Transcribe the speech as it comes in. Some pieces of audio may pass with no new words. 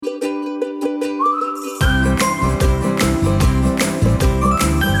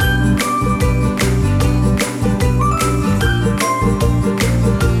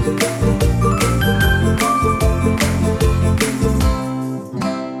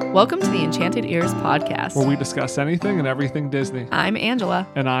Welcome to the Enchanted Ears podcast, where we discuss anything and everything Disney. I'm Angela.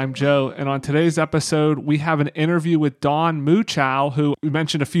 And I'm Joe. And on today's episode, we have an interview with Dawn Muchow, who we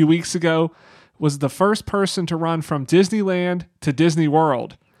mentioned a few weeks ago was the first person to run from Disneyland to Disney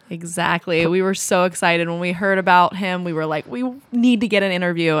World. Exactly. We were so excited when we heard about him. We were like, we need to get an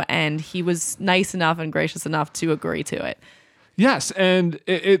interview. And he was nice enough and gracious enough to agree to it. Yes. And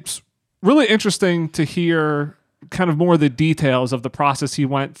it's really interesting to hear kind of more of the details of the process he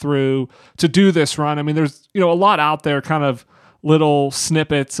went through to do this run. I mean, there's, a lot out there, kind of little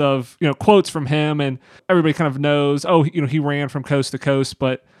snippets of, quotes from him, and everybody kind of knows, he ran from coast to coast,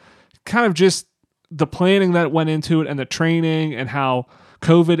 but kind of just the planning that went into it and the training and how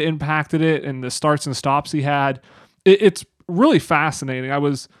COVID impacted it and the starts and stops he had. It's really fascinating. I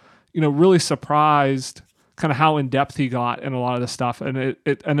was, really surprised kind of how in-depth he got in a lot of this stuff, and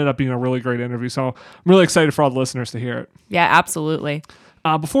it ended up being a really great interview. So I'm really excited for all the listeners to hear it. Yeah, absolutely.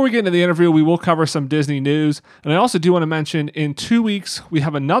 Before we get into the interview, we will cover some Disney news. And I also do want to mention, in 2 weeks, we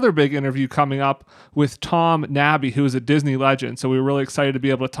have another big interview coming up with Tom Nabby, who is a Disney legend. So we're really excited to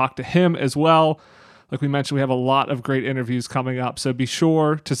be able to talk to him as well. Like we mentioned, we have a lot of great interviews coming up. So be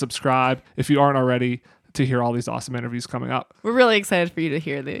sure to subscribe if you aren't already to hear all these awesome interviews coming up. We're really excited for you to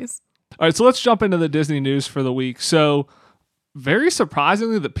hear these. All right, so let's jump into the Disney news for the week. So very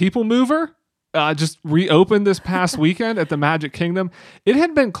surprisingly, the People Mover just reopened this past weekend at the Magic Kingdom. It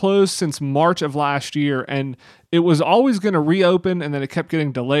had been closed since March of last year, and it was always going to reopen, and then it kept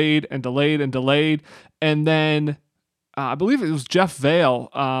getting delayed and delayed and delayed. And then I believe it was Jeff Vail.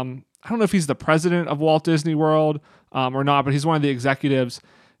 I don't know if he's the president of Walt Disney World or not, but he's one of the executives.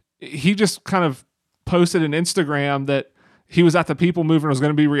 He just kind of posted an Instagram that he was at the People Mover and was going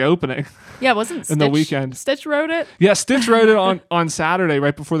to be reopening. Yeah, wasn't Stitch, in the weekend. Stitch wrote it? Yeah, Stitch wrote it on Saturday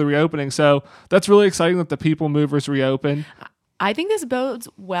right before the reopening. So that's really exciting that the People Movers reopen. I think this bodes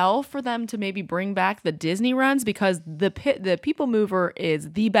well for them to maybe bring back the Disney runs, because the People Mover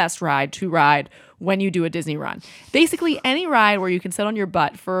is the best ride to ride when you do a Disney run. Basically, any ride where you can sit on your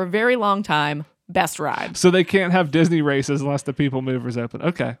butt for a very long time, best ride. So they can't have Disney races unless the People Mover's open.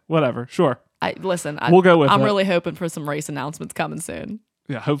 Okay, whatever, sure. We'll go with it. I'm really hoping for some race announcements coming soon.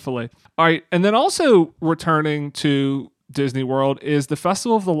 Yeah, hopefully. All right, and then also returning to Disney World is the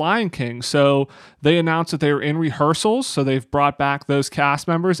Festival of the Lion King. So they announced that they were in rehearsals, so they've brought back those cast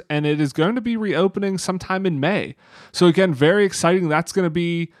members, and it is going to be reopening sometime in May. So again, very exciting. That's going to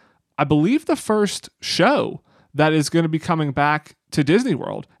be, I believe, the first show that is going to be coming back to Disney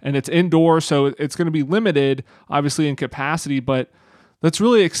World, and it's indoors, so it's going to be limited, obviously, in capacity, but that's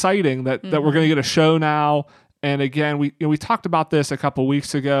really exciting that we're going to get a show now. And again, we talked about this a couple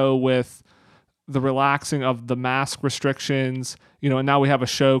weeks ago with the relaxing of the mask restrictions, and now we have a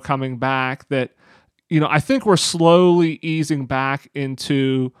show coming back that, I think we're slowly easing back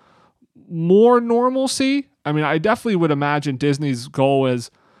into more normalcy. I mean, I definitely would imagine Disney's goal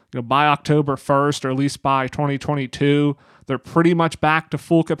is, by October 1st, or at least by 2022, they're pretty much back to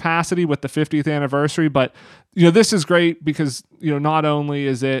full capacity with the 50th anniversary. But, this is great because, not only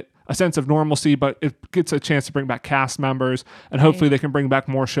is it a sense of normalcy, but it gets a chance to bring back cast members, and hopefully they can bring back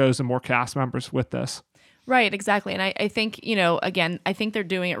more shows and more cast members with this. Right, exactly. And I think, again, I think they're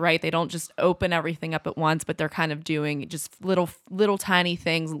doing it right. They don't just open everything up at once, but they're kind of doing just little tiny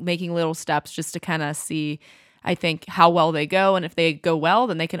things, making little steps just to kind of see, I think, how well they go. And if they go well,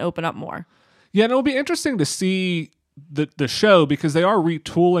 then they can open up more. Yeah, and it'll be interesting to see the show, because they are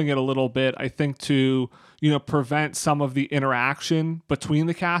retooling it a little bit, I think, to, prevent some of the interaction between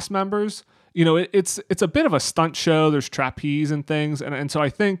the cast members. It's a bit of a stunt show. There's trapeze and things. And so I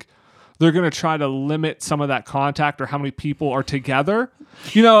think they're going to try to limit some of that contact, or how many people are together.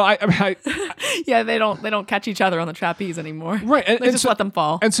 Yeah, they don't catch each other on the trapeze anymore. Right. They just let them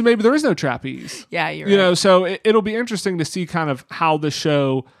fall. And so maybe there is no trapeze. Yeah, you're right. So it'll be interesting to see kind of how the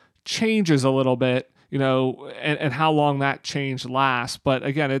show changes a little bit, and how long that change lasts. But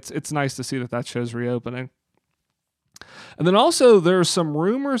again, it's nice to see that show's reopening. And then also there's some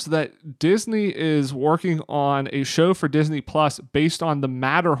rumors that Disney is working on a show for Disney Plus based on the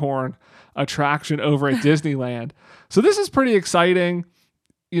Matterhorn attraction over at Disneyland. So this is pretty exciting.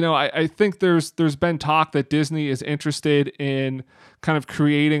 I think there's been talk that Disney is interested in kind of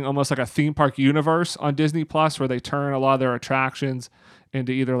creating almost like a theme park universe on Disney Plus, where they turn a lot of their attractions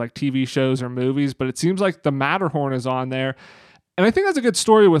into either like TV shows or movies. But it seems like the Matterhorn is on there. And I think that's a good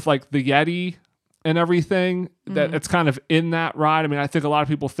story with like the Yeti and everything, that it's kind of in that ride. I mean, I think a lot of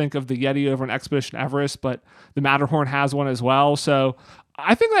people think of the Yeti over in Expedition Everest, but the Matterhorn has one as well. So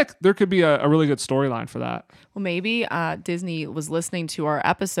I think like there could be a really good storyline for that. Well, maybe Disney was listening to our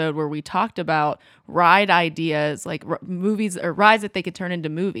episode where we talked about ride ideas, like movies or rides that they could turn into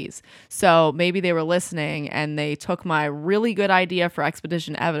movies. So maybe they were listening and they took my really good idea for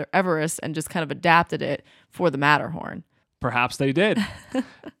Expedition Everest and just kind of adapted it for the Matterhorn. Perhaps they did.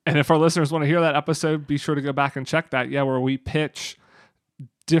 And if our listeners want to hear that episode, be sure to go back and check that. Yeah, where we pitch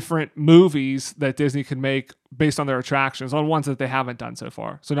different movies that Disney can make based on their attractions, on ones that they haven't done so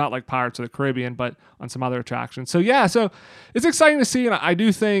far. So not like Pirates of the Caribbean, but on some other attractions. So yeah, so it's exciting to see. And I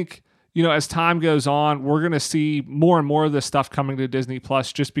do think, as time goes on, we're going to see more and more of this stuff coming to Disney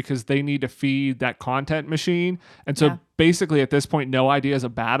Plus just because they need to feed that content machine. And so basically at this point, no idea is a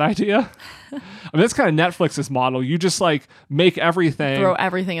bad idea. I mean, that's kind of Netflix's model. You just like make everything. Throw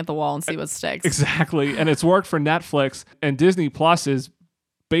everything at the wall and see what sticks. Exactly. And it's worked for Netflix, and Disney Plus is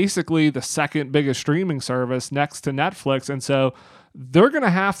basically the second biggest streaming service next to Netflix. And so they're going to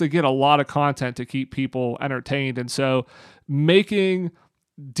have to get a lot of content to keep people entertained. And so making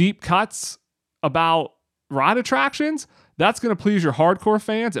deep cuts about ride attractions, that's going to please your hardcore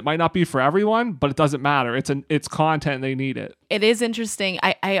fans. It might not be for everyone, but it doesn't matter. It's content and they need it. It is interesting.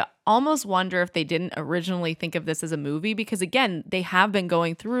 I almost wonder if they didn't originally think of this as a movie because, again, they have been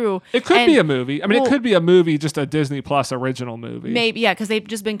going through. It could be a movie. I mean, it could be a movie, just a Disney Plus original movie. Maybe, yeah, because they've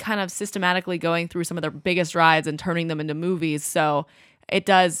just been kind of systematically going through some of their biggest rides and turning them into movies. So it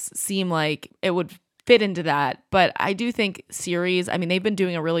does seem like it would fit into that. But I do think series, I mean, they've been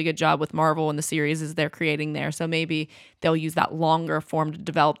doing a really good job with Marvel and the series as they're creating there. So maybe they'll use that longer form to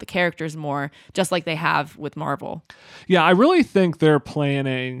develop the characters more, just like they have with Marvel. Yeah, I really think they're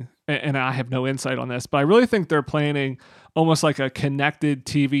planning, and I have no insight on this, but I really think they're planning almost like a connected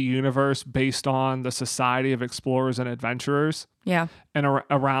TV universe based on the Society of Explorers and Adventurers. Yeah. And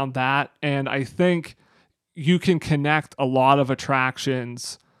around that. And I think you can connect a lot of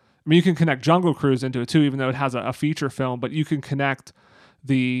attractions. I mean, you can connect Jungle Cruise into it too, even though it has a feature film, but you can connect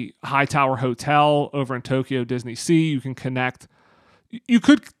the Hightower Hotel over in Tokyo Disney Sea. You can connect, you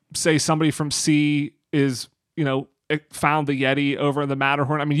could say somebody from Sea is, found the Yeti over in the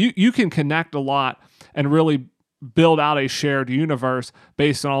Matterhorn. I mean, you can connect a lot and really build out a shared universe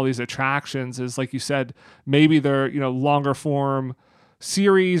based on all these attractions. Is like you said, maybe they're, longer form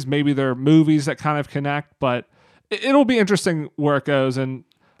series, maybe they're movies that kind of connect, but it'll be interesting where it goes. And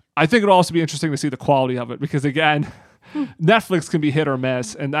I think it'll also be interesting to see the quality of it because, again, Netflix can be hit or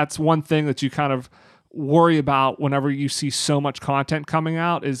miss. And that's one thing that you kind of worry about whenever you see so much content coming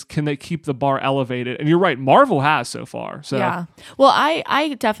out is, can they keep the bar elevated? And you're right, Marvel has so far. So yeah. Well,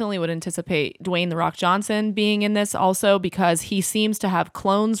 I definitely would anticipate Dwayne "The Rock" Johnson being in this also because he seems to have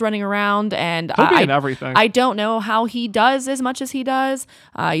clones running around, and he'll be in everything. I don't know how he does as much as he does.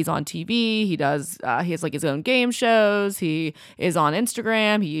 He's on TV. He has like his own game shows. He is on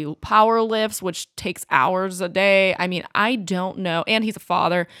Instagram. He power lifts, which takes hours a day. I mean, I don't know. And he's a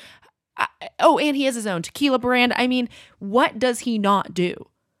father. And he has his own tequila brand. I mean, what does he not do?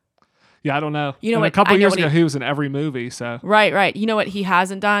 Yeah, I don't know. What? A couple years ago, he was in every movie. So right. You know what he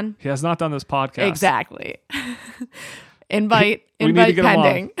hasn't done? He has not done this podcast. Exactly. invite we need to get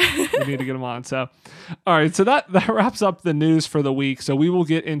pending. We need to get him on. So, all right. So that wraps up the news for the week. So we will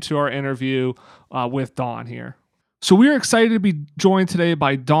get into our interview with Don here. So we're excited to be joined today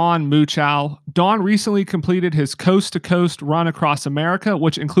by Don Muchow. Don recently completed his coast-to-coast run across America,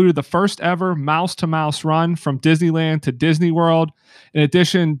 which included the first ever mouse-to-mouse run from Disneyland to Disney World. In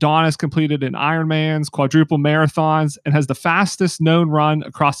addition, Don has completed an Ironmans, quadruple marathons, and has the fastest known run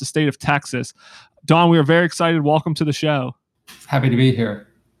across the state of Texas. Don, we are very excited. Welcome to the show. Happy to be here.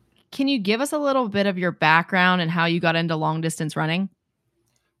 Can you give us a little bit of your background and how you got into long-distance running?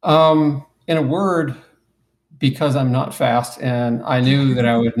 In a word, because I'm not fast, and I knew that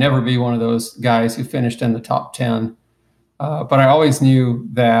I would never be one of those guys who finished in the top 10. But I always knew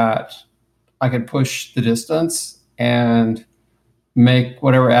that I could push the distance and make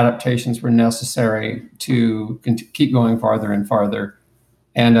whatever adaptations were necessary to keep going farther and farther.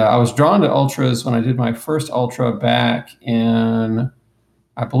 And I was drawn to ultras when I did my first ultra back in,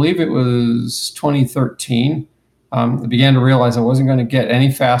 I believe it was 2013. I began to realize I wasn't going to get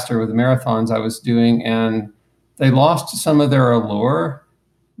any faster with the marathons I was doing, and they lost some of their allure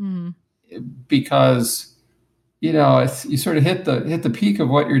because, you sort of hit the peak of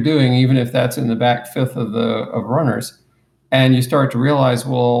what you're doing, even if that's in the back fifth of runners, and you start to realize,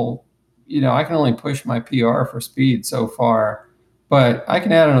 well, I can only push my PR for speed so far, but I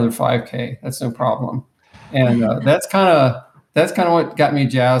can add another 5K. That's no problem, and that's kind of what got me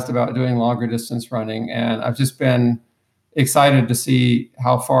jazzed about doing longer distance running, and I've just been excited to see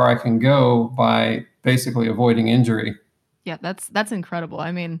how far I can go by basically avoiding injury. Yeah, that's incredible.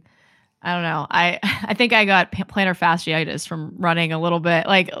 I mean, I don't know. I think I got plantar fasciitis from running a little bit,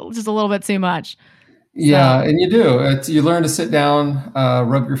 like just a little bit too much. So Yeah, and you do. You learn to sit down,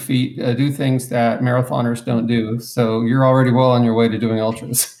 rub your feet, do things that marathoners don't do. So you're already well on your way to doing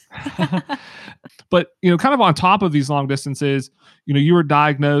ultras. But, kind of on top of these long distances, you were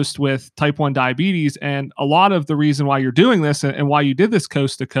diagnosed with type 1 diabetes. And a lot of the reason why you're doing this and why you did this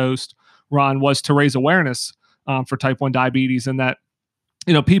coast to coast run was to raise awareness for type 1 diabetes, and that,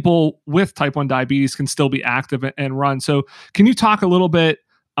 people with type 1 diabetes can still be active and run. So can you talk a little bit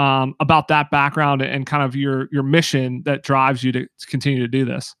about that background and kind of your mission that drives you to continue to do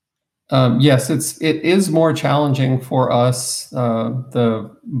this? Yes, it is more challenging for us. The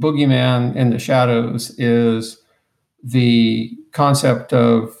boogeyman in the shadows is the concept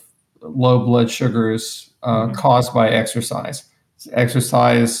of low blood sugars caused by exercise.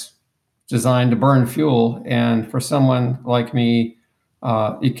 Exercise designed to burn fuel, and for someone like me,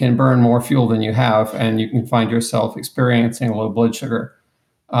 it can burn more fuel than you have, and you can find yourself experiencing low blood sugar.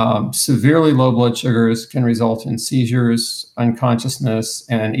 Severely low blood sugars can result in seizures, unconsciousness,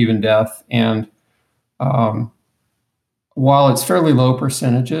 and even death. And um, while it's fairly low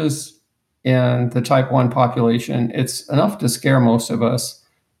percentages in the type 1 population, it's enough to scare most of us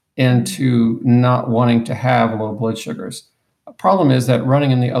into not wanting to have low blood sugars. A problem is that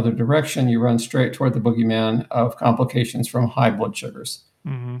running in the other direction, you run straight toward the boogeyman of complications from high blood sugars.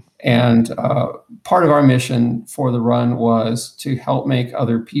 Mm-hmm. And part of our mission for the run was to help make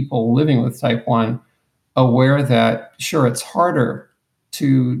other people living with type 1 aware that, sure, it's harder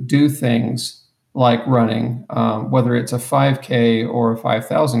to do things like running, whether it's a 5K or a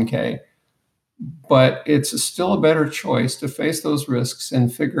 5,000K, but it's still a better choice to face those risks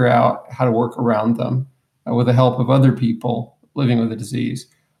and figure out how to work around them with the help of other people living with the disease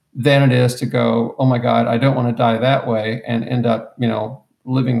than it is to go, oh my God, I don't want to die that way, and end up,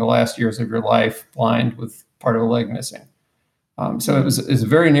 living the last years of your life blind with part of a leg missing. So it's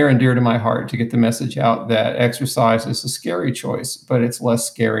very near and dear to my heart to get the message out that exercise is a scary choice, but it's less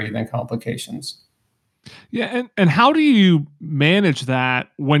scary than complications. Yeah, and how do you manage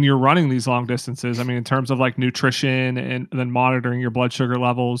that when you're running these long distances? I mean, in terms of like nutrition and then monitoring your blood sugar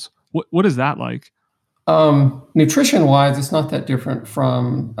levels, what is that like? Nutrition wise, it's not that different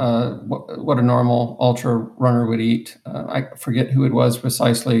from what a normal ultra runner would eat. I forget who it was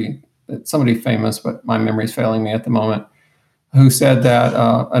precisely, somebody famous, but my memory's failing me at the moment, who said that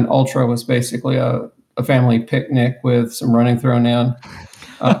an ultra was basically a family picnic with some running thrown in.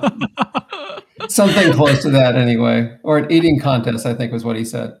 Something close to that anyway, or an eating contest, I think was what he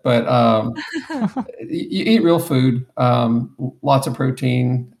said. But you eat real food, lots of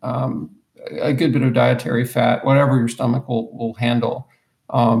protein, a good bit of dietary fat, whatever your stomach will handle.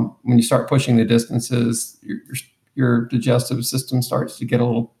 When you start pushing the distances, your digestive system starts to get a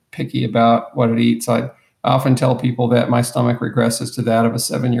little picky about what it eats. I often tell people that my stomach regresses to that of a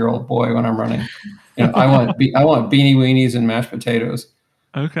 7-year-old boy when I'm running. I want beanie weenies and mashed potatoes.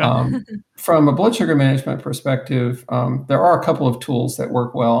 Okay. From a blood sugar management perspective, there are a couple of tools that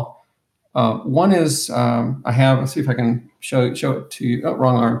work well. One is let's see if I can show it to you. Oh,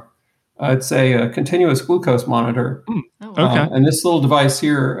 wrong arm. It's a continuous glucose monitor. Okay. And this little device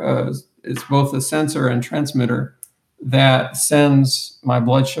here is both a sensor and transmitter that sends my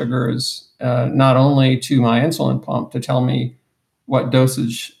blood sugars not only to my insulin pump to tell me what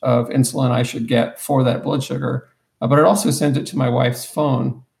dosage of insulin I should get for that blood sugar, but it also sends it to my wife's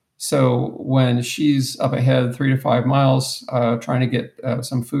phone. So when she's up ahead 3 to 5 miles trying to get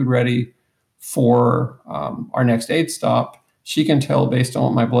some food ready for our next aid stop, she can tell based on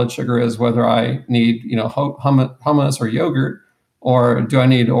what my blood sugar is whether I need, hummus or yogurt, or do I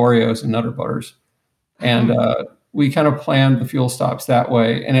need Oreos and Nutter Butters. And we kind of planned the fuel stops that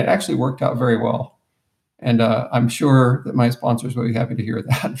way, and it actually worked out very well. And I'm sure that my sponsors will be happy to hear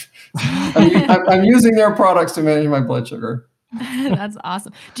that. I'm using their products to manage my blood sugar. That's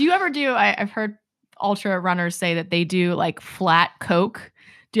awesome. Do you ever I've heard ultra runners say that they do like flat Coke.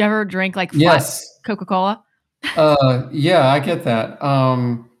 Do you ever drink like flat Coca-Cola? Yeah, I get that.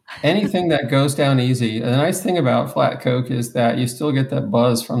 Anything that goes down easy. The nice thing about flat Coke is that you still get that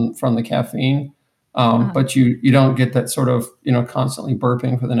buzz from the caffeine, but you don't get that sort of, constantly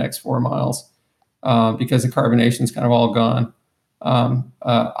burping for the next 4 miles. Because the carbonation is kind of all gone.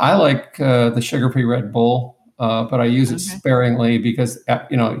 I like the sugar-free Red Bull, but I use it sparingly because,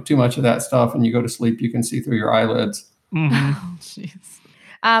 too much of that stuff, and you go to sleep, you can see through your eyelids. Mm-hmm. Oh, jeez.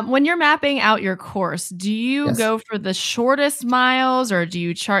 When you're mapping out your course, do you Yes. go for the shortest miles or do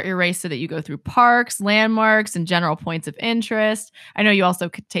you chart your race so that you go through parks, landmarks, and general points of interest? I know you also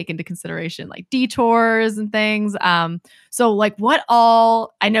could take into consideration like detours and things. So like what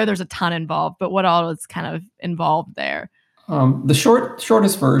all, I know there's a ton involved, but what all is kind of involved there? The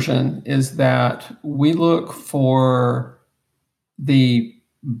shortest version is that we look for the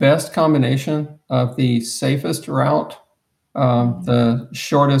best combination of the safest route, the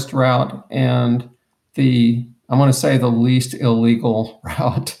shortest route, and I want to say the least illegal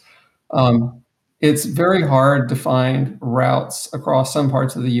route. Um, it's very hard to find routes across some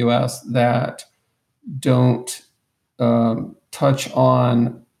parts of the US that don't touch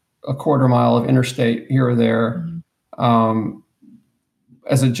on a quarter mile of interstate here or there. Mhm. Um,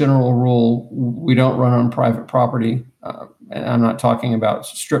 as a general rule, we don't run on private property. And I'm not talking about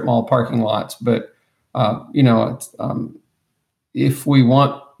strip mall parking lots, but if we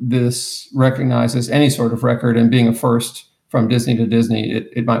want this recognized as any sort of record and being a first from Disney to Disney,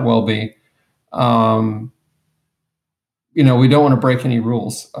 it might well be. Um, we don't want to break any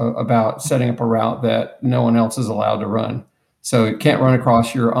rules about setting up a route that no one else is allowed to run. So you can't run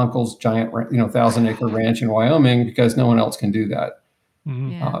across your uncle's giant, 1,000-acre ranch in Wyoming because no one else can do that.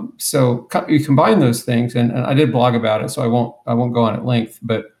 Mhm. Yeah. So you combine those things, and I did blog about it, so I won't go on at length.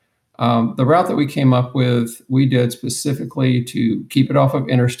 But the route that we came up with, we did specifically to keep it off of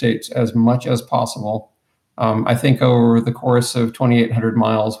interstates as much as possible. I think over the course of 2,800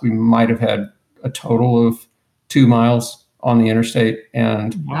 miles, we might have had a total of 2 miles on the interstate,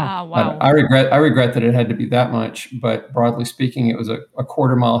 and Wow. Wow. I regret that it had to be that much. But broadly speaking, it was a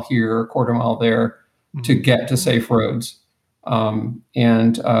quarter mile here, a quarter mile there to Mhm. get to safe roads.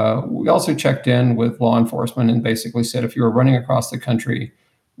 And we also checked in with law enforcement and basically said, if you were running across the country,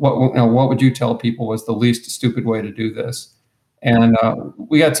 what would you tell people was the least stupid way to do this? And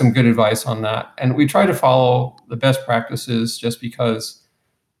we got some good advice on that. And we try to follow the best practices just because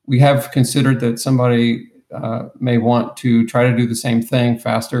we have considered that somebody may want to try to do the same thing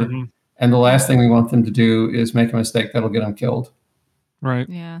faster. Mhm. And the last thing we want them to do is make a mistake that'll get them killed. Right.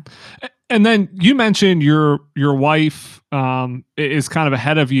 Yeah. And then you mentioned your wife is kind of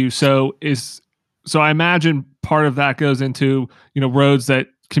ahead of you. So I imagine part of that goes into, roads that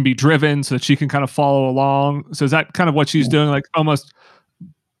can be driven so that she can kind of follow along. So is that kind of what she's doing, like almost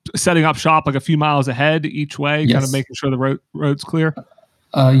setting up shop like a few miles ahead each way, kind of Yes. making sure the road's clear?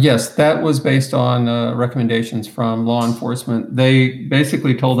 Yes, that was based on recommendations from law enforcement. They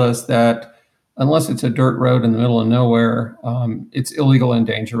basically told us that unless it's a dirt road in the middle of nowhere, it's illegal and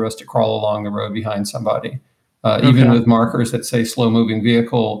dangerous to crawl along the road behind somebody. Even Okay. with markers that say slow moving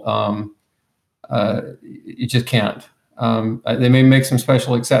vehicle, you just can't. They may make some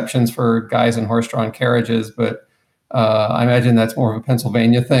special exceptions for guys in horse drawn carriages, but I imagine that's more of a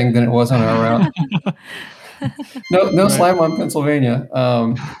Pennsylvania thing than it was on our route. No Right. slam on Pennsylvania.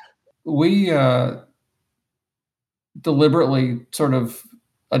 We deliberately sort of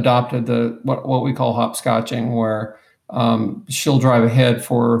adopted what we call hopscotching, where she'll drive ahead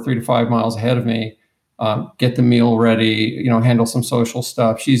for 3 to 5 miles ahead of me, get the meal ready, handle some social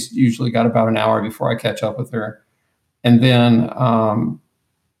stuff. She's usually got about an hour before I catch up with her, and then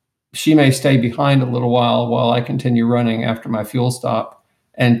she may stay behind a little while I continue running after my fuel stop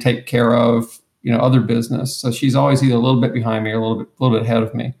and take care of other business. So she's always either a little bit behind me or a little bit ahead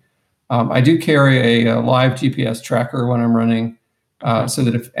of me. I do carry a live GPS tracker when I'm running, so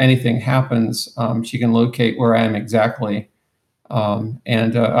that if anything happens, she can locate where I am exactly.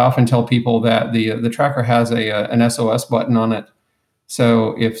 And I often tell people that the tracker has an SOS button on it.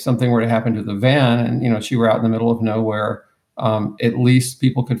 So if something were to happen to the van and she were out in the middle of nowhere, at least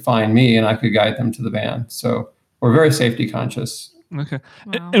people could find me and I could guide them to the van. So we're very safety conscious. Okay.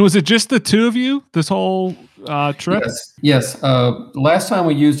 Wow. And was it just the two of you this whole trip? Yes. Last time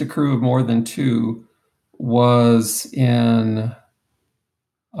we used a crew of more than 2 was in,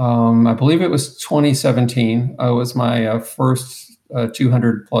 I believe it was 2017. It was my first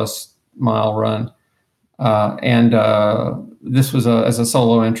 200 plus mile run. And this was as a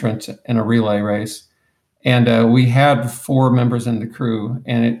solo entrant in a relay race. And we had 4 members in the crew,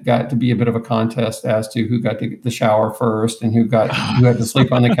 and it got to be a bit of a contest as to who got to get the shower first and who had to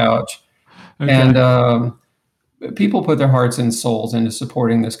sleep on the couch. Okay. And people put their hearts and souls into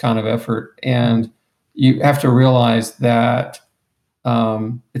supporting this kind of effort, and you have to realize that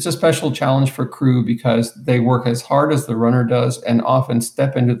it's a special challenge for crew because they work as hard as the runner does and often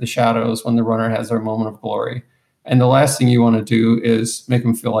step into the shadows when the runner has their moment of glory. And the last thing you want to do is make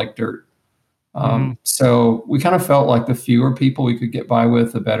them feel like dirt. So we kind of felt like the fewer people we could get by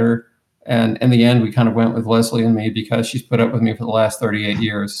with, the better. And in the end, we kind of went with Leslie and me because she's put up with me for the last 38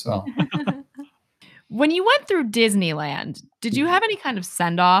 years. So When you went through Disneyland, did you have any kind of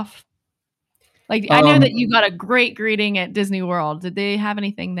send off? Like, I know that you got a great greeting at Disney World. Did they have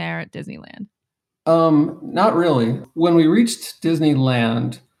anything there at Disneyland? Not really. When we reached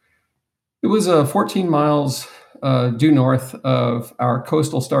Disneyland, it was 14 miles due north of our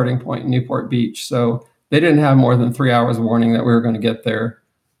coastal starting point in Newport Beach. So they didn't have more than 3 hours warning that we were going to get there.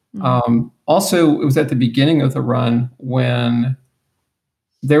 Also, it was at the beginning of the run when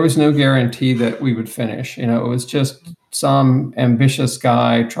there was no guarantee that we would finish. It was just some ambitious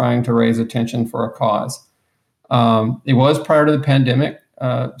guy trying to raise attention for a cause. It was prior to the pandemic,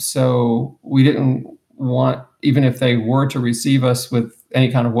 so we didn't want, even if they were to receive us with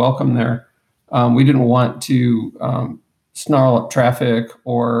any kind of welcome there, we didn't want to snarl up traffic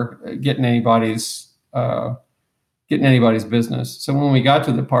or get in anybody's business. So when we got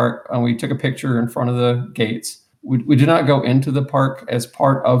to the park, we took a picture in front of the gates. We did not go into the park as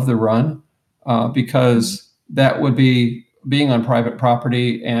part of the run because that would be being on private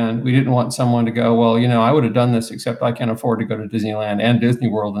property, and we didn't want someone to go, well, I would have done this, except I can't afford to go to Disneyland and Disney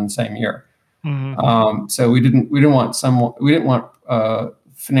World in the same year. So we didn't want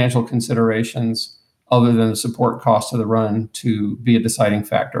financial considerations other than the support cost of the run to be a deciding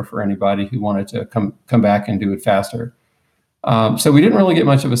factor for anybody who wanted to come back and do it faster. So we didn't really get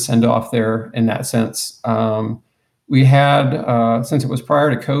much of a send off there in that sense. We had, since it was prior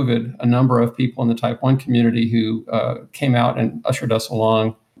to COVID, a number of people in the Type 1 community who came out and ushered us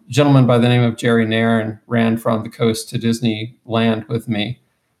along. A gentleman by the name of Jerry Nairn ran from the coast to Disneyland with me,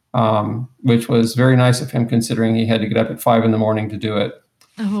 which was very nice of him considering he had to get up at 5 a.m. to do it.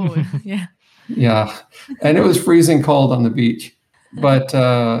 Oh, yeah. Yeah. And it was freezing cold on the beach, but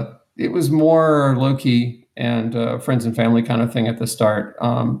it was more low-key and friends and family kind of thing at the start.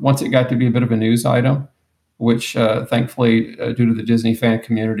 Once it got to be a bit of a news item, which thankfully, due to the Disney fan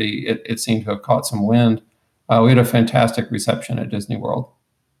community, it seemed to have caught some wind. We had a fantastic reception at Disney World.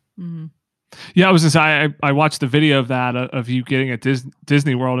 Mm-hmm. Yeah, I was just I watched the video of that of you getting at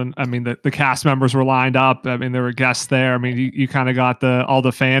Disney World, and I mean the cast members were lined up. I mean there were guests there. I mean you kind of got all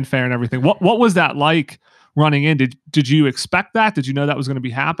the fanfare and everything. What was that like running in? Did you expect that? Did you know that was going to be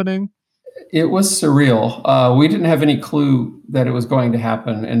happening? It was surreal. We didn't have any clue that it was going to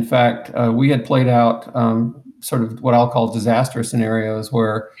happen. In fact, we had played out sort of what I'll call disaster scenarios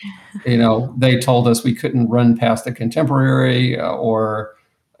where, they told us we couldn't run past the Contemporary or,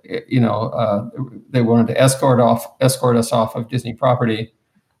 they wanted to escort us off of Disney property.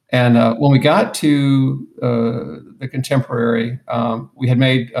 And when we got to the Contemporary, we had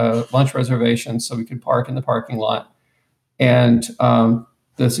made lunch reservations so we could park in the parking lot. And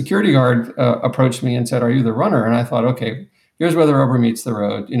the security guard approached me and said, "Are you the runner?" And I thought, okay, here's where the rubber meets the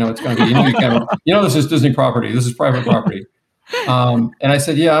road. It's going to be, this is Disney property. This is private property. And I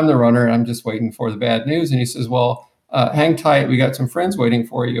said, "Yeah, I'm the runner. I'm just waiting for the bad news." And he says, "Well, hang tight. We got some friends waiting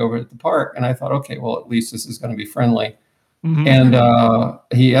for you over at the park." And I thought, okay, well, at least this is going to be friendly. Mm-hmm. And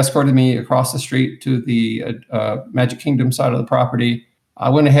he escorted me across the street to the Magic Kingdom side of the property. I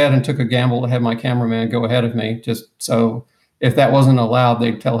went ahead and took a gamble to have my cameraman go ahead of me, just so if that wasn't allowed,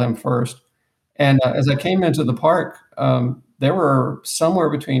 they'd tell him first. And as I came into the park, there were somewhere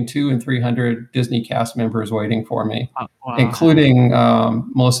between 200 and 300 Disney cast members waiting for me, including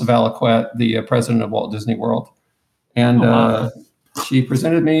Melissa Valaquette, the president of Walt Disney World. And she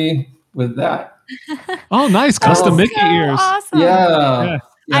presented me with that. Oh, nice. Custom Mickey ears. Awesome. Yeah.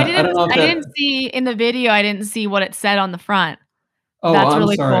 I didn't see in the video, I didn't see what it said on the front. Oh, That's I'm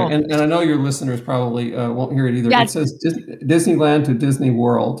really sorry. cool. And I know your listeners probably won't hear it either. Yeah. It says Disneyland to Disney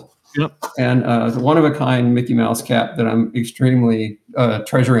World. Yep. And the one-of-a-kind Mickey Mouse cap that I'm extremely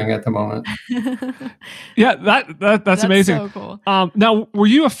treasuring at the moment. Yeah, that's amazing. So cool. Now, were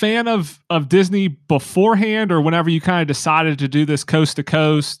you a fan of Disney beforehand, or whenever you kind of decided to do this coast to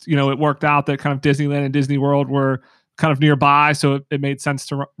coast? It worked out that kind of Disneyland and Disney World were kind of nearby, so it made sense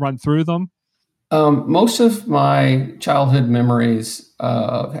to run through them. Most of my childhood memories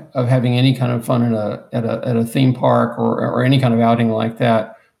of having any kind of fun at a theme park or any kind of outing like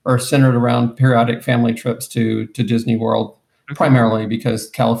that are centered around periodic family trips to Disney World, primarily because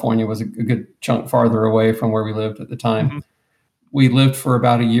California was a good chunk farther away from where we lived at the time. Mm-hmm. We lived for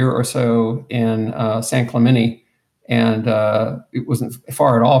about a year or so in San Clemente, and it wasn't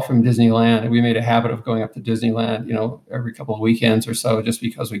far at all from Disneyland. And we made a habit of going up to Disneyland, every couple of weekends or so, just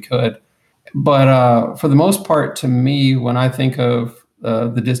because we could. But for the most part, to me, when I think of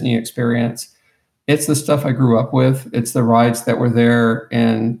the Disney experience, it's the stuff I grew up with. It's the rides that were there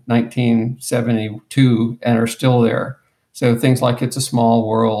in 1972 and are still there. So things like It's a Small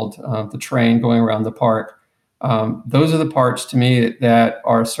World, the train going around the park. Those are the parts to me that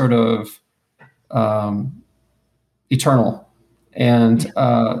are sort of eternal. And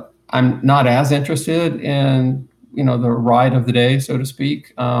I'm not as interested in, the ride of the day, so to speak,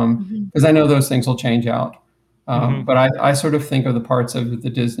 because I know those things will change out. But I sort of think of the parts of the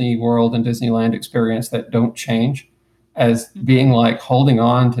Disney World and Disneyland experience that don't change as being like holding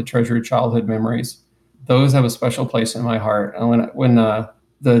on to treasured childhood memories. Those have a special place in my heart. And when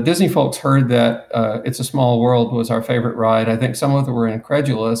the Disney folks heard that It's a Small World was our favorite ride, I think some of them were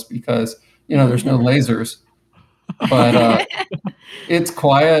incredulous because, there's no lasers. But it's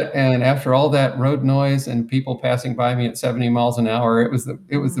quiet, and after all that road noise and people passing by me at 70 miles an hour, it was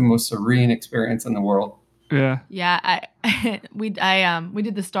the most serene experience in the world. Yeah. We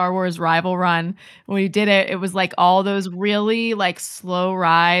did the Star Wars Rival Run. When we did it, it was like all those really like slow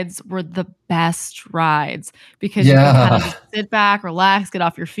rides were the best rides because you can kind of just sit back, relax, get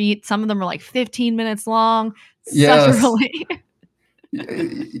off your feet. Some of them were like 15 minutes long. Yes. Such a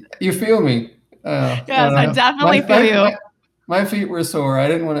relief. You feel me. Yes, I definitely feel you. My feet were sore. I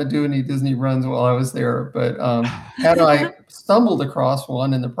didn't want to do any Disney runs while I was there, but had I stumbled across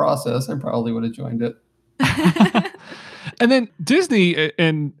one in the process, I probably would have joined it. And then Disney,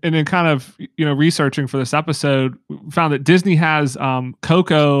 and in kind of researching for this episode, found that Disney has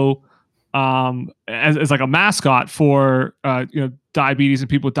Coco as like a mascot for diabetes and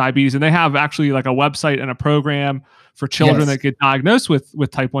people with diabetes, and they have actually like a website and a program for children that get diagnosed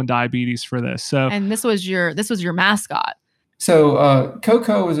with type 1 diabetes for this. So, and this was your mascot. So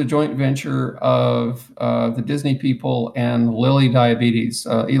Coco is a joint venture of the Disney people and Lilly Diabetes.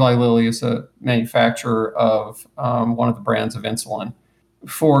 Eli Lilly is a manufacturer of one of the brands of insulin.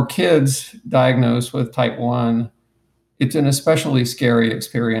 For kids diagnosed with type 1, it's an especially scary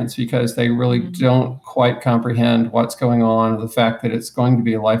experience because they really don't quite comprehend what's going on, the fact that it's going to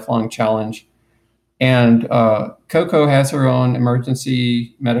be a lifelong challenge. And Coco has her own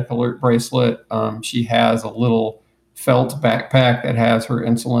emergency medical alert bracelet. She has a little felt backpack that has her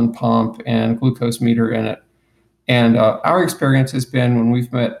insulin pump and glucose meter in it. And our experience has been when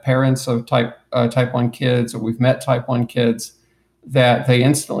we've met parents of type 1 kids, or we've met type 1 kids, that they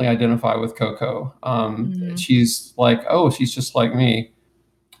instantly identify with Coco. She's like, oh, she's just like me.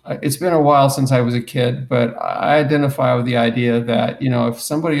 It's been a while since I was a kid, but I identify with the idea that, if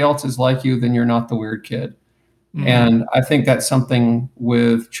somebody else is like you, then you're not the weird kid. And I think that's something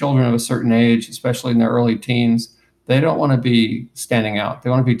with children of a certain age, especially in their early teens. They don't want to be standing out. They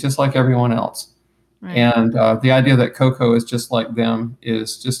want to be just like everyone else. Right. And the idea that Coco is just like them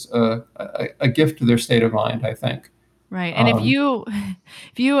is just a gift to their state of mind, I think. Right. And if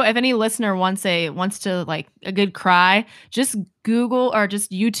any listener wants to like a good cry, just Google or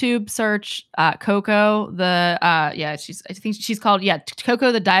just YouTube search Coco. I think she's called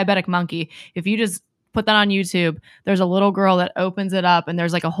Coco the Diabetic Monkey. If you just put that on YouTube, there's a little girl that opens it up and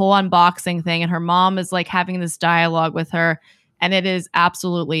there's like a whole unboxing thing, and her mom is like having this dialogue with her, and it is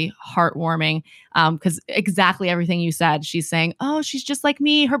absolutely heartwarming because exactly everything you said. She's saying, oh, she's just like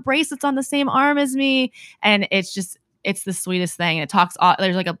me, her bracelet's on the same arm as me, and it's the sweetest thing. And it talks,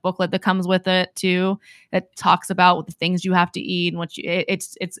 there's like a booklet that comes with it too that talks about the things you have to eat and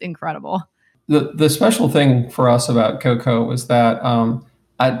it's incredible. The special thing for us about Coco was that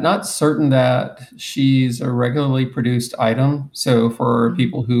I'm not certain that she's a regularly produced item. So for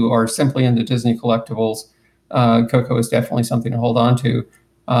people who are simply into Disney collectibles, Coco is definitely something to hold on to.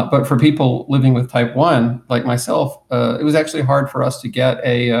 But for people living with type 1, like myself, it was actually hard for us to get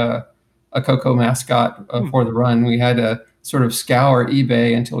a Coco mascot for the run. We had to sort of scour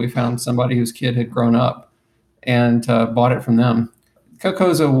eBay until we found somebody whose kid had grown up and bought it from them. Coco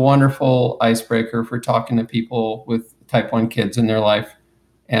is a wonderful icebreaker for talking to people with type 1 kids in their life.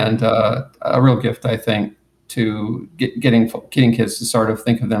 And a real gift, I think, to getting kids to sort of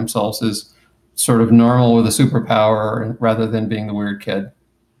think of themselves as sort of normal with a superpower rather than being the weird kid.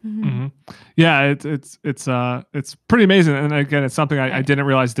 Yeah, it's pretty amazing. And again, it's something I didn't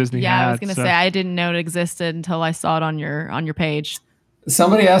realize Disney had. I was going to say I didn't know it existed until I saw it on your page.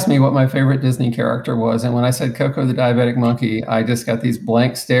 Somebody asked me what my favorite Disney character was, and when I said Coco the Diabetic Monkey, I just got these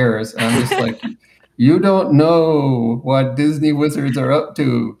blank stares, and I'm just like, you don't know what Disney wizards are up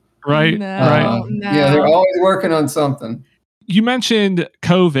to. Right. No. Yeah, they're always working on something. You mentioned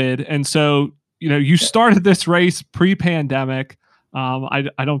COVID, and so you started this race pre-pandemic. I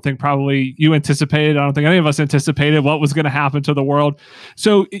don't think probably you anticipated. I don't think any of us anticipated what was going to happen to the world.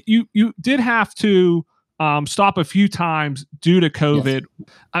 So you did have to stop a few times due to COVID. Yes.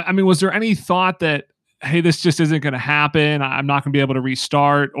 I mean, was there any thought that hey, this just isn't going to happen. I'm not going to be able to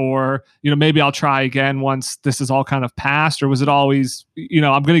restart, or, maybe I'll try again once this is all kind of passed? Or was it always,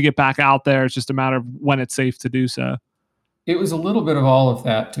 I'm going to get back out there. It's just a matter of when it's safe to do so? It was a little bit of all of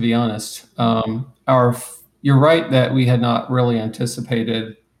that, to be honest. You're right that we had not really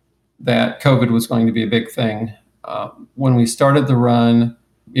anticipated that COVID was going to be a big thing. When we started the run,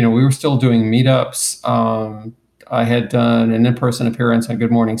 we were still doing meetups. I had done an in-person appearance on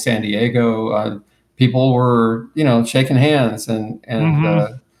Good Morning San Diego. People were, shaking hands and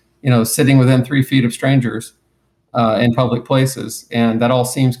sitting within 3 feet of strangers in public places, and that all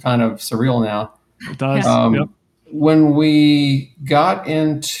seems kind of surreal now. It does. Yep. When we got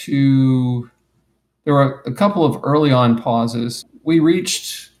into, there were a couple of early on pauses. We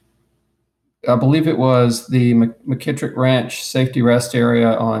reached, I believe it was the McKittrick Ranch Safety Rest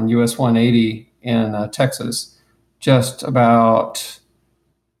Area on US 180 in Texas, just about,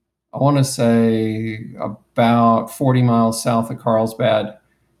 I want to say about 40 miles south of Carlsbad,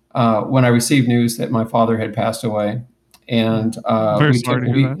 when I received news that my father had passed away. And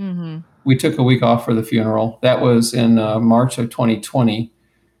we took a week off for the funeral. That was in March of 2020.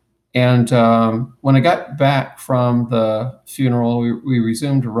 And when I got back from the funeral, we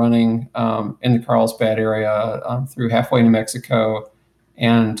resumed running in the Carlsbad area through halfway New Mexico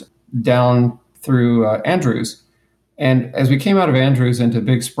and down through Andrews. And as we came out of Andrews into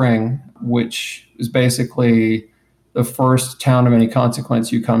Big Spring, which is basically the first town of any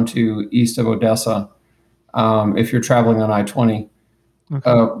consequence you come to east of Odessa, if you're traveling on I-20,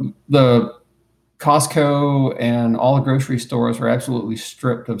 the Costco and all the grocery stores were absolutely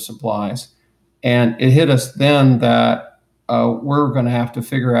stripped of supplies. And it hit us then that we're going to have to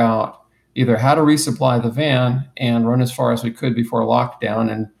figure out either how to resupply the van and run as far as we could before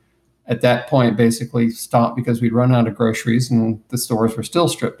lockdown. And at that point, basically stop because we'd run out of groceries and the stores were still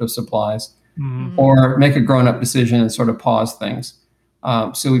stripped of supplies, or make a grown-up decision and sort of pause things.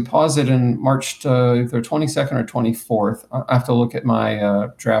 So we paused it in March either 22nd or 24th. I have to look at my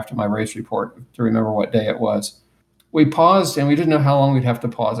draft of my race report to remember what day it was. We paused and we didn't know how long we'd have to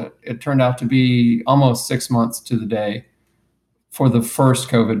pause it. It turned out to be almost 6 months to the day for the first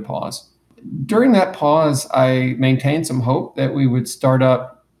COVID pause. During that pause, I maintained some hope that we would start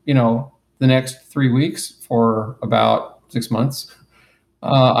up, the next 3 weeks for about 6 months.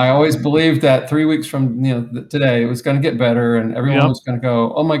 I always believed that 3 weeks from today it was going to get better, and everyone was going to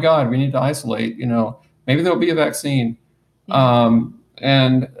go, "Oh my God, we need to isolate." Maybe there'll be a vaccine.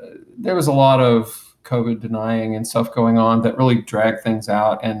 And there was a lot of COVID denying and stuff going on that really dragged things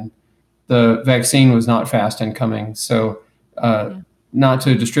out, and the vaccine was not fast in coming. So, not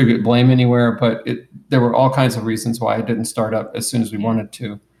to distribute blame anywhere, but there were all kinds of reasons why it didn't start up as soon as we wanted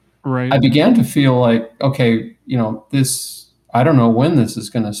to. Right. I began to feel like, okay, I don't know when this is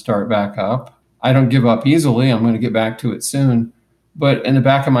going to start back up. I don't give up easily. I'm going to get back to it soon. But in the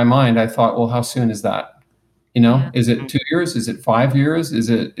back of my mind, I thought, well, how soon is that? Is it 2 years? Is it 5 years? Is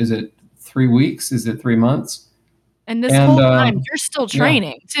it 3 weeks? Is it 3 months? And this whole time, you're still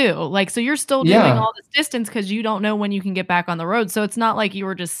training too. So you're still doing all this distance because you don't know when you can get back on the road. So it's not like you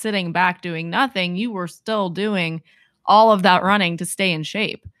were just sitting back doing nothing. You were still doing all of that running to stay in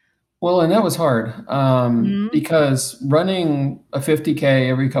shape. Well, and that was hard because running a 50K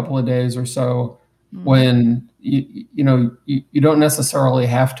every couple of days or so, when you don't necessarily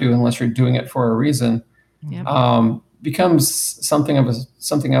have to unless you're doing it for a reason, becomes something of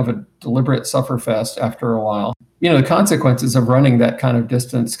a deliberate sufferfest after a while. The consequences of running that kind of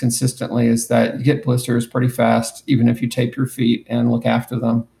distance consistently is that you get blisters pretty fast, even if you tape your feet and look after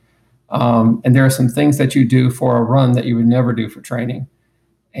them. And there are some things that you do for a run that you would never do for training.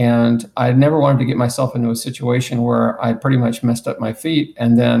 And I never wanted to get myself into a situation where I pretty much messed up my feet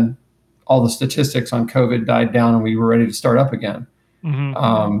and then all the statistics on COVID died down and we were ready to start up again.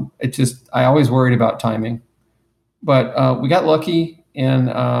 I always worried about timing. But we got lucky in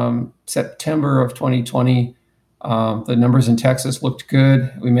September of 2020. The numbers in Texas looked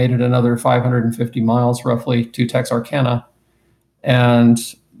good. We made it another 550 miles roughly to Texarkana. And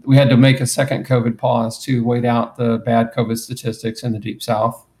we had to make a second COVID pause to wait out the bad COVID statistics in the Deep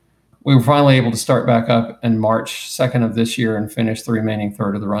South. We were finally able to start back up in March 2nd of this year and finish the remaining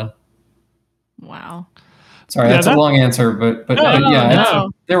third of the run. Wow. Sorry, that's a long answer, but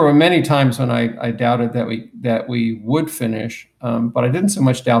there were many times when I doubted that we would finish, but I didn't so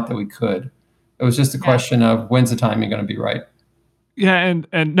much doubt that we could. It was just a question of when's the timing going to be right. Yeah,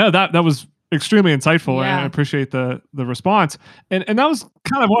 and no, that was extremely insightful, and I appreciate the response. And that was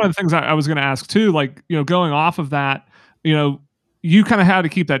kind of one of the things I was going to ask too. Going off of that, you kind of had to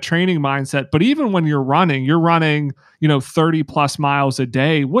keep that training mindset. But even when you're running, 30 plus miles a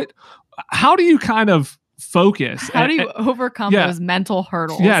day. how do you kind of focus? How do you overcome yeah. those mental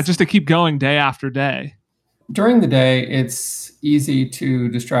hurdles? Yeah, just to keep going day after day. During the day, it's easy to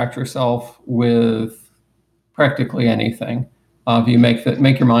distract yourself with practically anything. If you make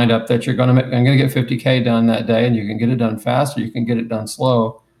your mind up that I'm going to get 50K done that day, and you can get it done fast or you can get it done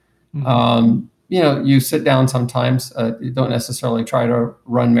slow. You sit down sometimes. You don't necessarily try to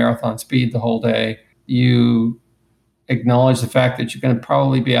run marathon speed the whole day. You acknowledge the fact that you're going to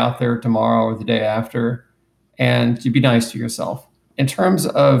probably be out there tomorrow or the day after, and you be nice to yourself. In terms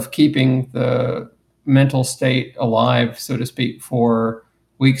of keeping the mental state alive, so to speak, for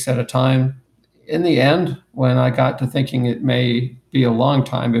weeks at a time, in the end, when I got to thinking it may be a long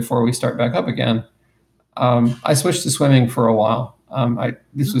time before we start back up again, I switched to swimming for a while.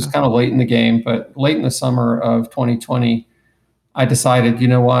 This was kind of late in the game, but late in the summer of 2020, I decided, you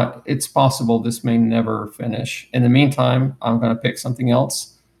know what, it's possible this may never finish. In the meantime, I'm going to pick something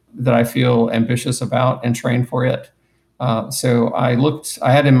else that I feel ambitious about and train for it. So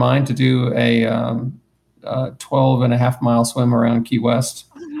I had in mind to do a 12 and a half mile swim around Key West.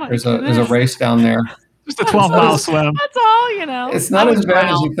 There's a race down there. Just a 12-mile swim. That's all, It's not as bad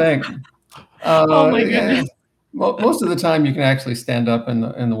as you think. Oh my goodness. Most of the time you can actually stand up in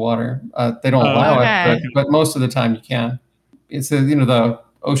the water. They don't allow it, but most of the time you can. It's the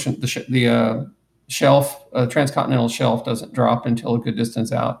ocean, the shelf, transcontinental shelf doesn't drop until a good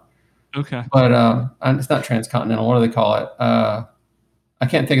distance out. Okay. But it's not transcontinental. What do they call it? I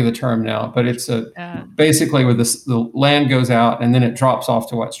can't think of the term now, but it's basically where the land goes out and then it drops off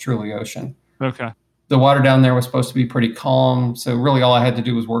to what's truly ocean. Okay. The water down there was supposed to be pretty calm, so really all I had to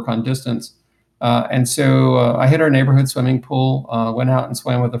do was work on distance. And so I hit our neighborhood swimming pool, went out and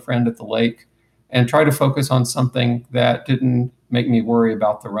swam with a friend at the lake, and tried to focus on something that didn't make me worry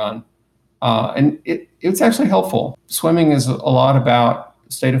about the run. And it's actually helpful. Swimming is a lot about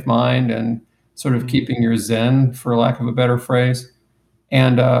state of mind and sort of keeping your zen, for lack of a better phrase.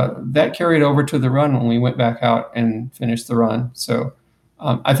 And that carried over to the run when we went back out and finished the run. So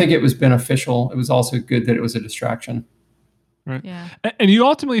I think it was beneficial. It was also good that it was a distraction. Right. Yeah. And you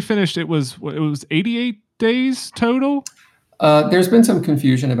ultimately finished, it was 88 days total? There's been some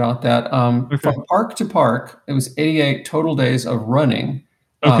confusion about that. From park to park, it was 88 total days of running.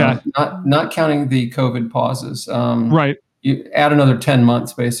 Not counting the COVID pauses. Right. You add another 10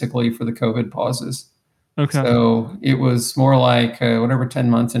 months basically for the COVID pauses. Okay. So it was more like whatever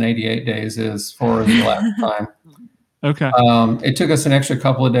 10 months and 88 days is for the last time. Okay. It took us an extra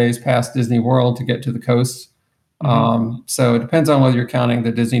couple of days past Disney World to get to the coast. So it depends on whether you're counting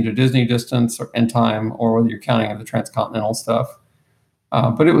the Disney to Disney distance and time, or whether you're counting the transcontinental stuff.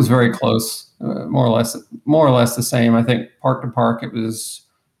 But it was very close, more or less the same. I think park to park it was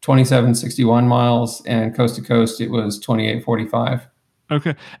 2761 miles, and coast to coast it was 2845.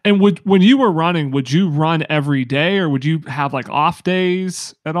 Okay. And when you were running, would you run every day, or would you have like off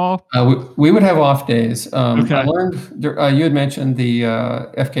days at all? We would have off days. I learned, you had mentioned the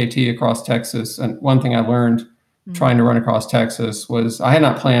FKT across Texas. And one thing I learned trying to run across Texas was I had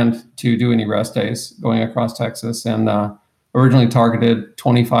not planned to do any rest days going across Texas, and originally targeted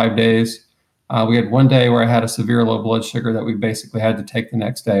 25 days. We had one day where I had a severe low blood sugar that we basically had to take the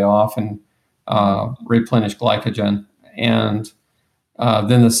next day off and replenish glycogen. And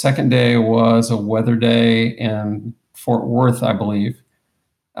then the second day was a weather day in Fort Worth, I believe.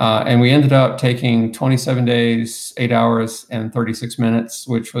 And we ended up taking 27 days, 8 hours, and 36 minutes,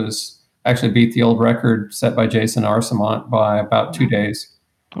 which was actually beat the old record set by Jason Arsamont by about 2 days.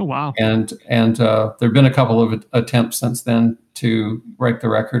 Oh, wow. And there have been a couple of attempts since then to break the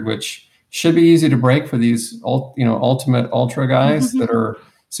record, which should be easy to break for these ultimate ultra guys that are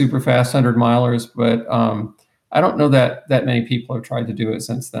super fast 100 milers. But I don't know that many people have tried to do it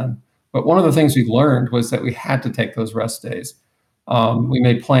since then. But one of the things we learned was that we had to take those rest days. We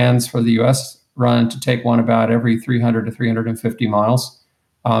made plans for the U.S. run to take one about every 300 to 350 miles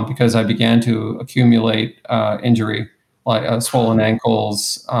because I began to accumulate injury, like swollen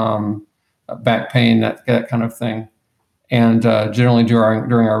ankles, back pain, that kind of thing. And generally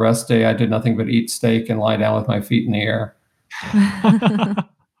during our rest day, I did nothing but eat steak and lie down with my feet in the air.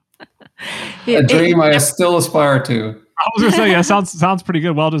 A dream I still aspire to. I was gonna say, yeah, sounds pretty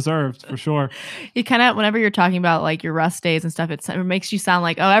good. Well deserved for sure. You kind of, whenever you're talking about like your rest days and stuff, it makes you sound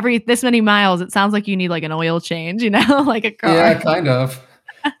like, oh, every this many miles, it sounds like you need like an oil change, like a car. Yeah, kind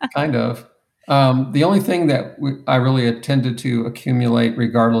of. The only thing that I really tended to accumulate,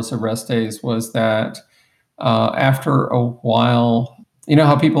 regardless of rest days, was that after a while, you know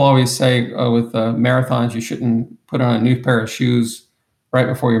how people always say with marathons, you shouldn't put on a new pair of shoes right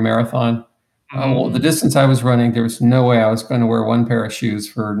before your marathon. Well, the Mm. distance I was running, there was no way I was going to wear one pair of shoes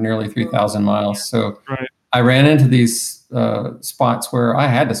for nearly 3,000 miles. So Right. I ran into these spots where I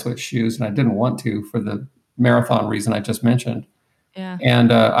had to switch shoes, and I didn't want to for the marathon reason I just mentioned. Yeah.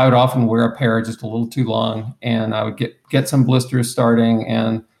 And I would often wear a pair just a little too long, and I would get some blisters starting.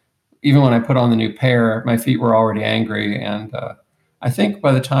 And even when I put on the new pair, my feet were already angry. And I think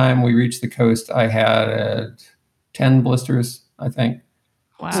by the time we reached the coast, I had 10 blisters, I think.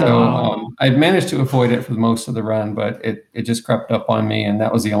 Oh, So Wow. wow. I'd managed to avoid it for most of the run, but it just crept up on me, and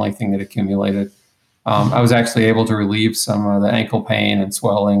that was the only thing that accumulated. I was actually able to relieve some of the ankle pain and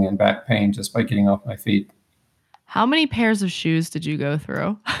swelling and back pain just by getting off my feet. How many pairs of shoes did you go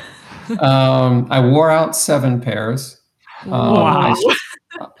through? I wore out 7 pairs. Wow.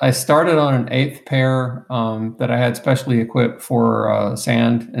 I started on an eighth pair that I had specially equipped for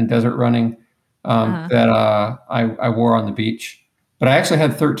sand and desert running Uh-huh. that I wore on the beach. But I actually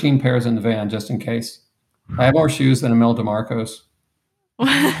had 13 pairs in the van just in case. I have more shoes than Imelda Marcos.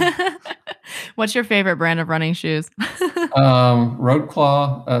 What's your favorite brand of running shoes? Innovate Road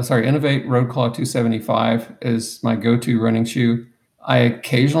Claw 275 is my go-to running shoe. I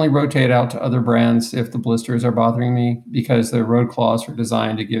occasionally rotate out to other brands if the blisters are bothering me because the Road Claws are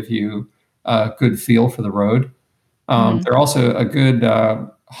designed to give you a good feel for the road. Mhm. They're also a good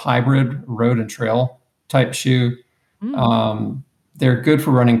hybrid road and trail type shoe. Mm. They're good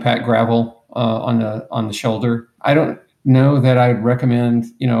for running packed gravel on the shoulder. I don't know that I'd recommend,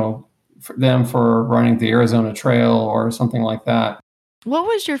 for them for running the Arizona Trail or something like that. What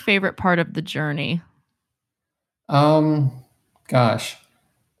was your favorite part of the journey? Um, Gosh,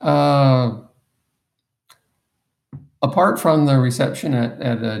 uh, apart from the reception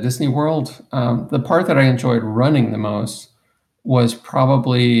at Disney World, the part that I enjoyed running the most was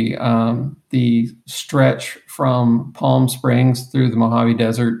probably the stretch from Palm Springs through the Mojave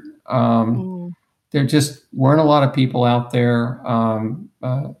Desert. Ooh. There just weren't a lot of people out there.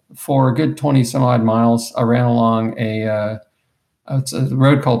 For a good 20 some odd miles, I ran along it's a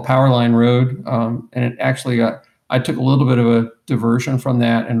road called Powerline Road, and it actually I took a little bit of a diversion from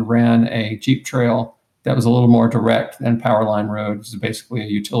that and ran a Jeep trail that was a little more direct than Powerline Road, which is basically a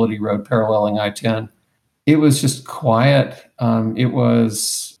utility road paralleling I-10. It was just quiet. It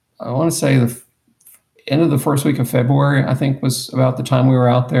was, I want to say, the end of the first week of February, I think, was about the time we were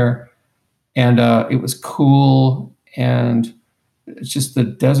out there. And it was cool. And it's just the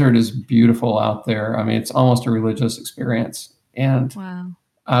desert is beautiful out there. I mean, it's almost a religious experience. And Wow.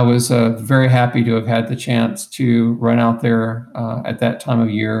 I was very happy to have had the chance to run out there at that time of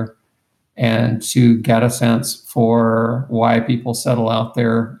year and to get a sense for why people settle out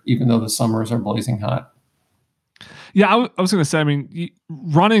there, even though the summers are blazing hot. Yeah, I was going to say, I mean,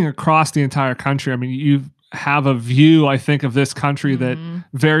 running across the entire country, I mean, you have a view, I think, of this country that Mhm.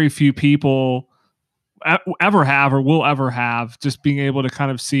 very few people ever have or will ever have. Just being able to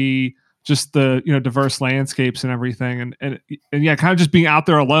kind of see just the diverse landscapes and everything, and yeah, kind of just being out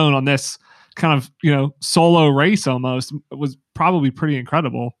there alone on this kind of solo race almost was probably pretty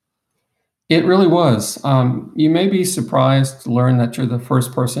incredible. It really was. You may be surprised to learn that you're the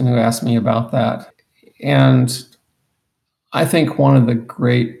first person who asked me about that. And I think one of the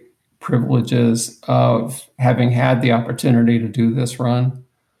great privileges of having had the opportunity to do this run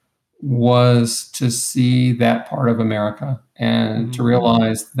was to see that part of America and to Mhm.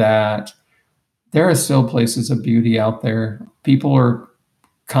 realize that there are still places of beauty out there. People are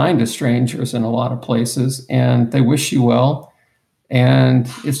kind to strangers in a lot of places and they wish you well. And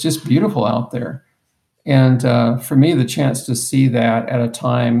it's just beautiful out there. And for me, the chance to see that at a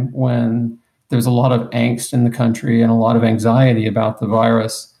time when there's a lot of angst in the country and a lot of anxiety about the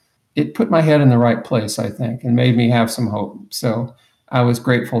virus, it put my head in the right place, I think, and made me have some hope. So I was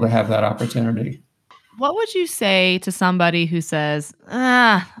grateful to have that opportunity. What would you say to somebody who says,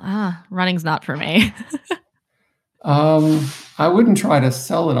 running's not for me? I wouldn't try to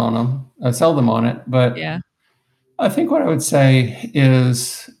sell them on it, but Yeah. I think what I would say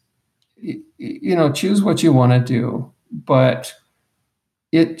is, choose what you want to do, but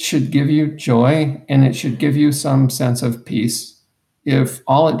it should give you joy and it should give you some sense of peace. If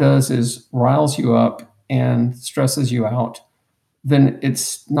all it does is riles you up and stresses you out, then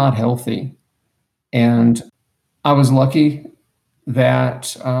it's not healthy. And I was lucky that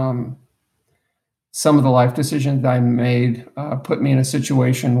some of the life decisions I made put me in a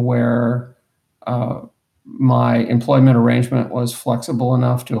situation where uh, my employment arrangement was flexible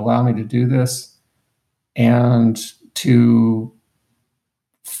enough to allow me to do this and to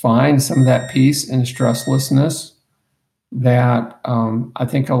find some of that peace and stresslessness that I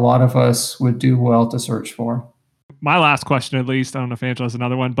think a lot of us would do well to search for. my last question, at least, I don't know if Angela has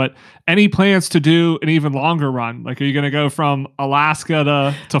another one, but any plans to do an even longer run? Like, are you going to go from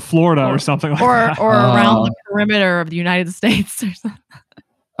Alaska to Florida or something like that? Or around the perimeter of the United States or something?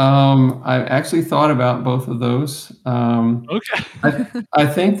 I've actually thought about both of those. Okay. I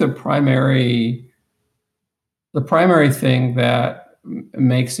think the primary thing that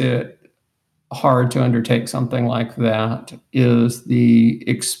makes it hard to undertake something like that is the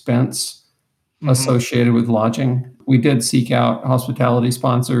expense associated with lodging. We did seek out hospitality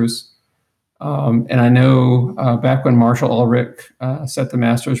sponsors. And I know back when Marshall Ulrich set the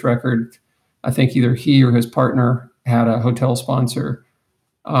Masters record, I think either he or his partner had a hotel sponsor.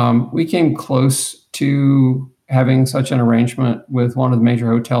 We came close to having such an arrangement with one of the major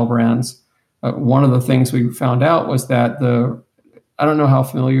hotel brands. One of the things we found out was that I don't know how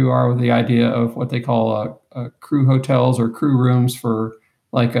familiar you are with the idea of what they call crew hotels or crew rooms for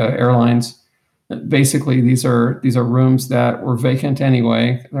like airlines. Basically, these are rooms that were vacant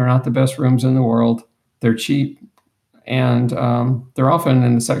anyway. They're not the best rooms in the world. They're cheap, and they're often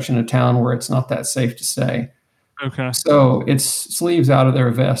in a section of town where it's not that safe to stay. Okay. So it's sleeves out of their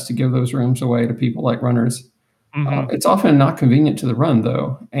vest to give those rooms away to people like runners. It's often not convenient to the run,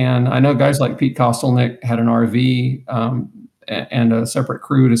 though. And I know guys like Pete Kostelnick had an RV and a separate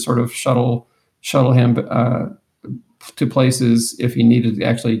crew to sort of shuttle him to places if he needed to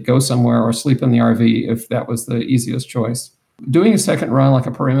actually go somewhere, or sleep in the RV if that was the easiest choice. Doing a second run, like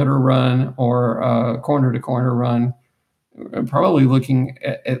a perimeter run or a corner-to-corner run, probably looking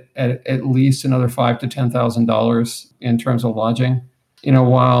at least another $5,000 to $10,000 in terms of lodging.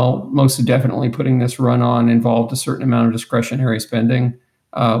 While most definitely putting this run on involved a certain amount of discretionary spending,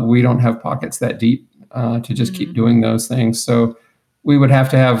 we don't have pockets that deep to just keep doing those things. So we would have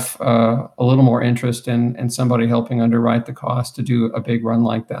to have a little more interest in somebody helping underwrite the cost to do a big run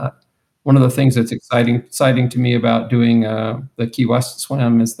like that. One of the things that's exciting to me about doing the Key West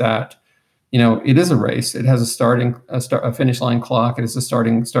swim is that, it is a race. It has a finish line clock. It is a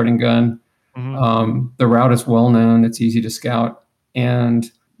starting gun. The route is well known. It's easy to scout. And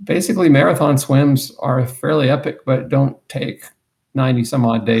basically marathon swims are fairly epic, but don't take 90 some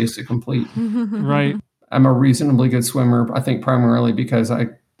odd days to complete. Right. I'm a reasonably good swimmer, I think primarily because I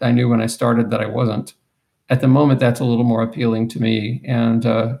knew when I started that I wasn't. At the moment, that's a little more appealing to me, and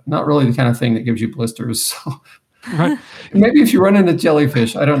not really the kind of thing that gives you blisters. So. Right. Maybe if you run into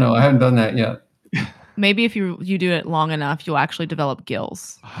jellyfish, I don't know. I haven't done that yet. Maybe if you do it long enough, you'll actually develop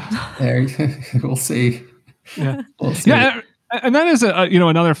gills. There, we'll see. Yeah. We'll see. Yeah, and that is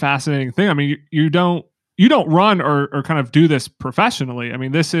another fascinating thing. I mean, you don't run or kind of do this professionally. I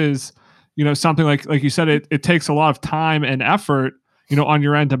mean, this is something like you said, it takes a lot of time and effort, on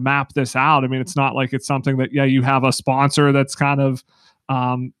your end to map this out. I mean, it's not like it's something that, you have a sponsor that's kind of,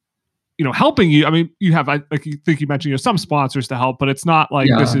 helping you. I mean, you have, you mentioned, some sponsors to help, but it's not like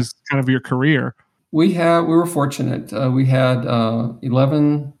this is kind of your career. We were fortunate. We had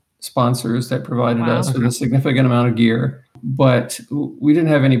 11 sponsors that provided us with a significant amount of gear, but we didn't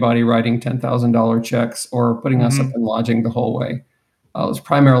have anybody writing $10,000 checks or putting us up in lodging the whole way. It was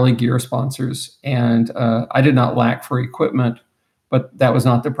primarily gear sponsors, and I did not lack for equipment, but that was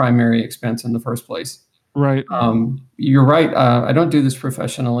not the primary expense in the first place. Right. You're right. I don't do this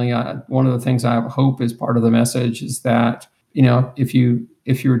professionally. One of the things I hope is part of the message is that,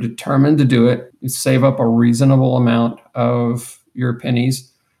 if you're determined to do it, you save up a reasonable amount of your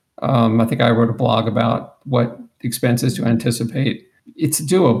pennies. I think I wrote a blog about what expenses to anticipate. It's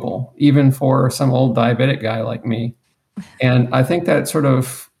doable, even for some old diabetic guy like me. And I think that sort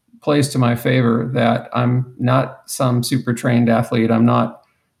of plays to my favor, that I'm not some super trained athlete. I'm not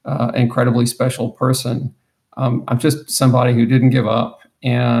an incredibly special person. I'm just somebody who didn't give up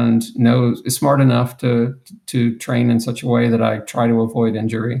and is smart enough to train in such a way that I try to avoid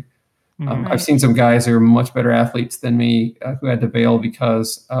injury. I've seen some guys who are much better athletes than me who had to bail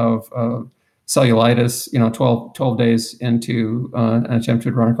because of cellulitis, 12 days into an attempt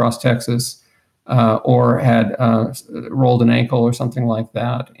to run across Texas. Or had rolled an ankle or something like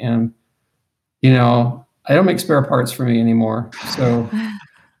that. And, I don't make spare parts for me anymore. So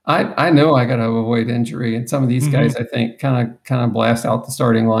I know I got to avoid injury. And some of these guys, I think, kind of blast out the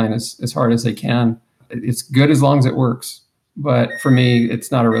starting line as hard as they can. It's good as long as it works. But for me,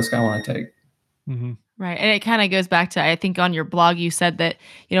 it's not a risk I want to take. Right. And it kind of goes back to, I think on your blog, you said that,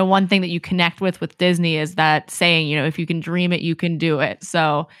 one thing that you connect with Disney is that saying, if you can dream it, you can do it.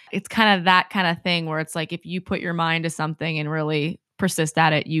 So it's kind of that kind of thing where it's like, if you put your mind to something and really persist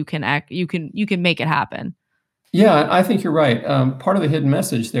at it, you can make it happen. Yeah, I think you're right. Part of the hidden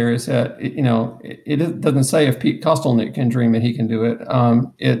message there is that, it doesn't say if Pete Kostelnick can dream it, he can do it.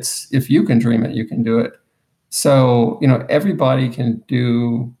 It's if you can dream it, you can do it. So, everybody can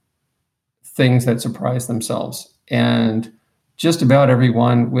do things that surprise themselves. And just about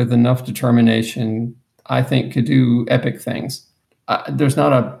everyone with enough determination, I think, could do epic things. There's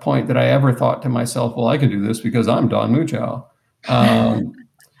not a point that I ever thought to myself, well, I can do this because I'm Don Muchow. I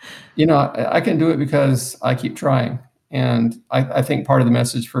can do it because I keep trying. And I think part of the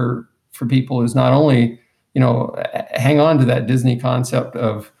message for people is not only, hang on to that Disney concept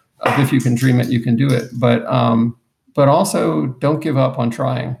of if you can dream it, you can do it, but also don't give up on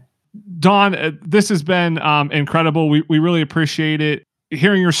trying. Don, this has been incredible. We really appreciate it.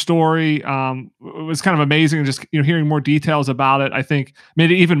 Hearing your story was kind of amazing. Just hearing more details about it, I think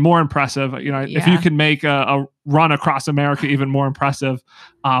made it even more impressive. If you can make a run across America even more impressive,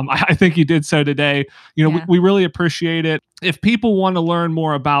 I think you did so today. We really appreciate it. If people want to learn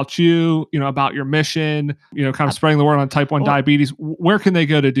more about you, about your mission, kind of spreading the word on type 1 diabetes, where can they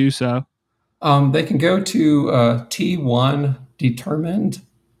go to do so? They can go to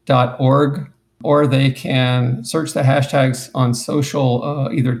T1determined.org, or they can search the hashtags on social,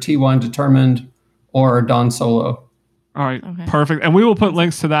 either T1determined or Don Solo. All right, okay. Perfect. And we will put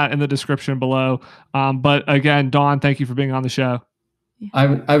links to that in the description below. But again, Don, thank you for being on the show.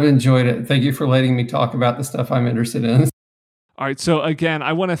 I've enjoyed it. Thank you for letting me talk about the stuff I'm interested in. All right. So again,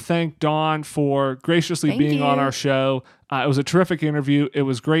 I want to thank Don for graciously being on our show. It was a terrific interview. It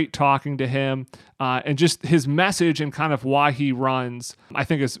was great talking to him, and just his message and kind of why he runs, I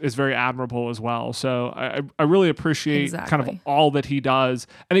think is very admirable as well. So I really appreciate kind of all that he does.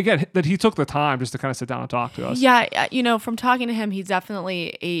 And again, that he took the time just to kind of sit down and talk to us. Yeah. From talking to him, he's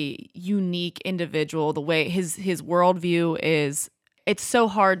definitely a unique individual. The way his worldview is, it's so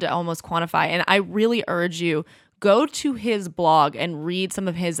hard to almost quantify. And I really urge you, go to his blog and read some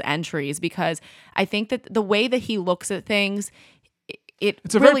of his entries, because I think that the way that he looks at things,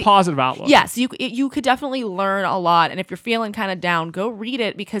 it's a really, very positive outlook. Yes, you could definitely learn a lot. And if you're feeling kind of down, go read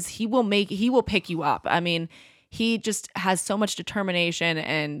it, because he will pick you up. I mean, he just has so much determination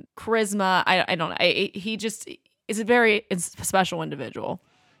and charisma. I don't know. He just is a very special individual.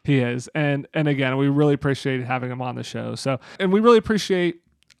 He is. And again, we really appreciate having him on the show. So, and we really appreciate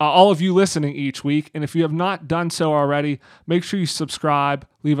all of you listening each week. And if you have not done so already, make sure you subscribe,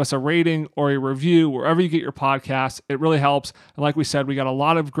 leave us a rating or a review wherever you get your podcasts. It really helps. And like we said, we got a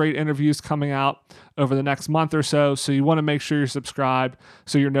lot of great interviews coming out over the next month or so. So you want to make sure you're subscribed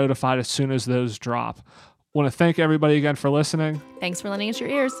so you're notified as soon as those drop. Want to thank everybody again for listening. Thanks for lending us your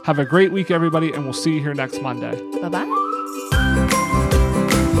ears. Have a great week, everybody, and we'll see you here next Monday. Bye-bye.